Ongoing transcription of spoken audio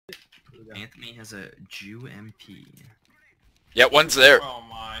Anthony has a Jew MP. Yeah, one's there. Oh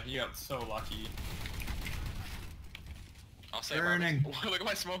my, he got so lucky. I'll say Burning. Look at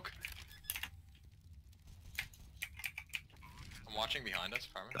my smoke. I'm watching behind us,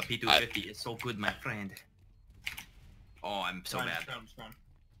 Carmen. The P250 is so good, my friend. Oh, I'm so bad.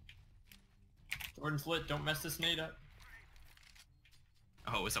 Jordan's lit, don't mess this nade up.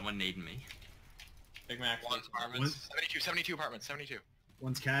 Oh, is someone nading me? Big Mac. One apartments. 72 apartments. 72.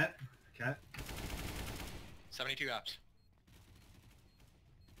 One's cat. Cat. 72 apps.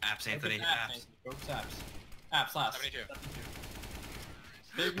 Apps, Anthony. Apps. Focus apps. Apps last. 72.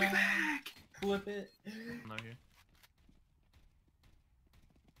 Big Mac. Flip it. No here.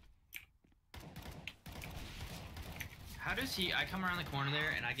 How does he? I come around the corner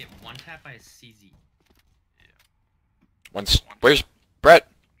there and I get one tap by a CZ. One's. Where's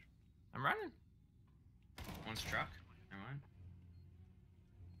Brett? I'm running. One's truck. Never mind.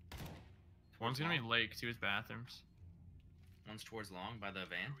 One's gonna be lake, two is bathrooms. One's towards long by the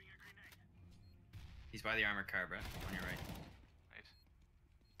van. He's by the armored car, Brett. On your right. Nice.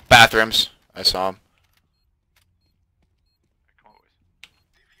 Bathrooms. I saw him. Come on,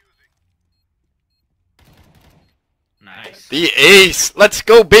 boys. Nice. The ace. Let's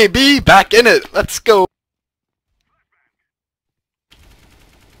go, baby. Back in it. Let's go.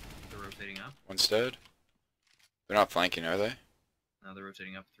 They're rotating up. One's dead. They're not flanking, are they? Now they're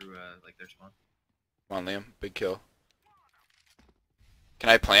rotating up through like their spawn. Come on, Liam. Big kill. Can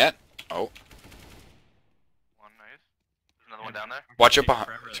I plant? Oh. One nice. There's another one down there. Watch it behind.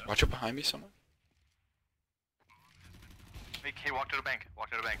 Watch it behind me, someone. Hey, walk to the bank. Walk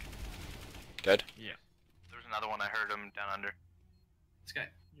to the bank. Dead. Yeah. There's another one. I heard him down under. This guy.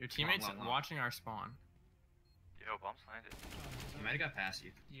 Your teammates long. watching our spawn. Yo, bombs landed. He might have got past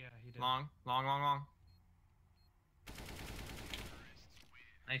you. Yeah, he did. Long.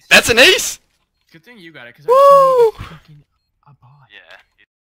 Nice. That's an ace. Good thing you got it, cause Woo! I was fucking